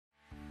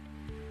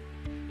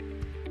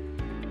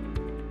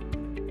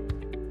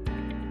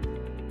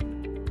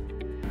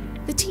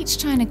The Teach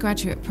China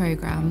graduate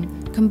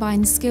programme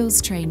combines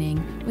skills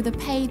training with a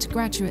paid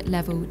graduate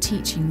level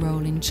teaching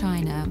role in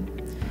China.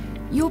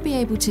 You'll be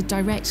able to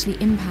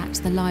directly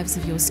impact the lives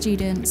of your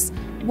students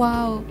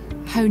while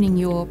honing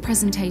your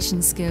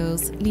presentation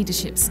skills,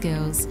 leadership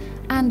skills,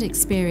 and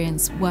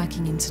experience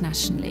working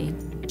internationally.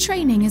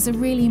 Training is a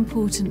really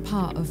important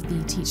part of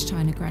the Teach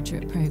China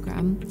graduate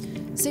programme.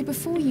 So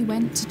before you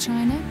went to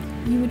China,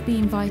 you would be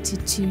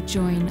invited to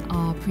join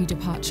our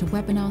pre-departure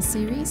webinar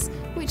series,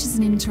 which is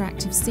an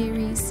interactive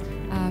series.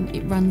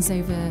 It runs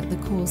over the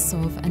course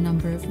of a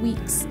number of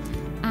weeks,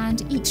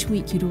 and each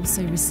week you'd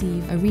also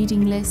receive a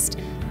reading list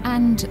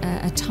and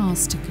a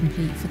task to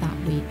complete for that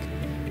week.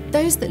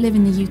 Those that live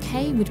in the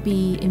UK would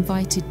be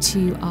invited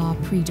to our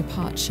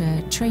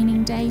pre-departure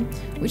training day,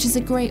 which is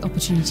a great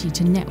opportunity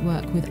to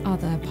network with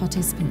other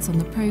participants on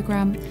the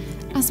programme,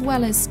 as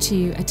well as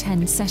to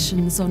attend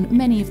sessions on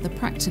many of the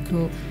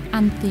practical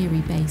and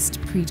theory-based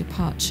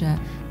pre-departure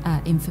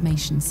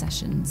information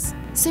sessions.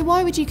 So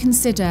why would you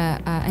consider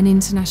an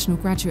international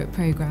graduate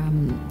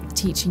programme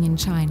teaching in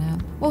China?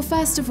 Well,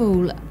 first of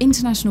all,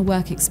 international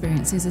work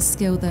experience is a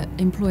skill that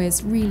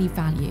employers really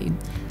value.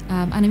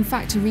 And in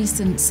fact, a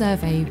recent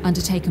survey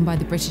undertaken by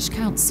the British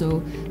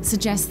Council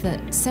suggests that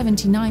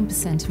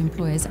 79% of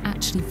employers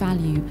actually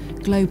value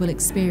global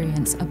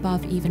experience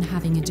above even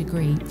having a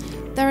degree.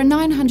 There are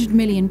 900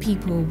 million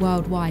people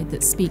worldwide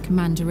that speak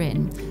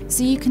Mandarin,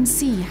 so you can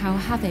see how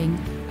having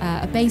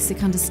a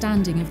basic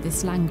understanding of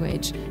this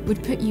language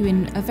would put you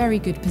in a very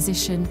good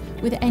position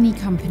with any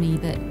company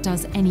that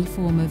does any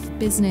form of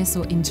business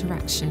or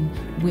interaction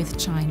with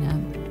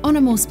China. On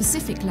a more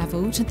specific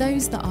level, to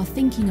those that are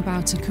thinking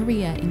about a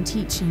career in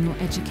teaching or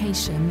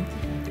education,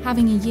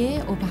 having a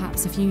year or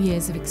perhaps a few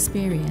years of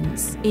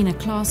experience in a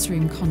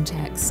classroom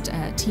context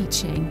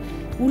teaching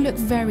will look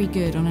very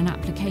good on an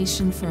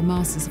application for a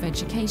Masters of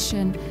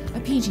Education, a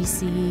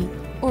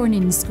PGCE or an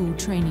in-school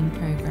training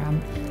programme,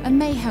 and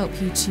may help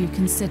you to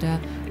consider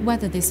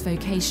whether this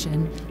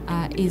vocation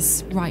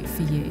is right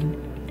for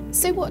you.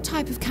 So what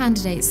type of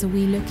candidates are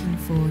we looking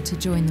for to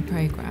join the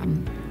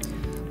programme?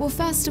 Well,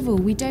 first of all,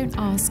 we don't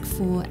ask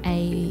for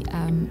a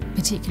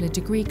particular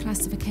degree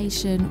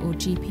classification or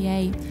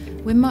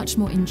GPA. We're much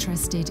more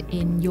interested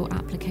in your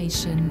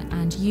application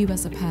and you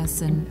as a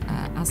person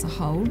as a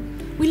whole.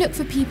 We look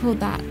for people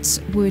that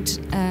would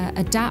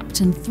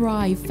adapt and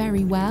thrive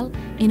very well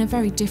in a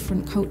very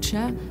different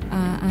culture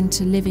and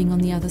to living on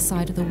the other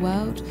side of the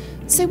world.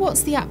 So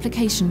what's the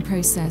application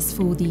process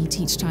for the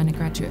Teach China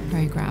graduate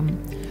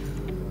programme?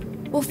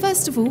 Well,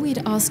 first of all,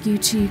 we'd ask you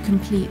to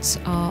complete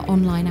our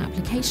online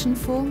application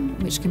form,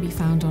 which can be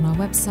found on our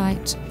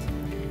website.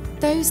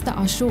 Those that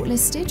are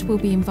shortlisted will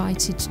be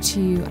invited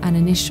to an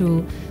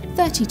initial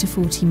 30 to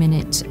 40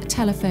 minute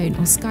telephone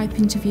or Skype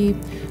interview,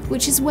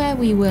 which is where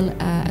we will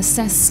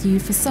assess you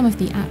for some of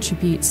the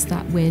attributes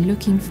that we're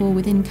looking for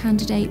within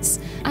candidates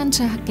and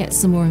to get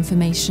some more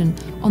information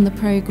on the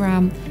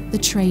programme, the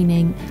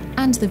training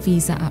and the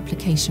visa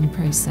application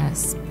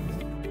process.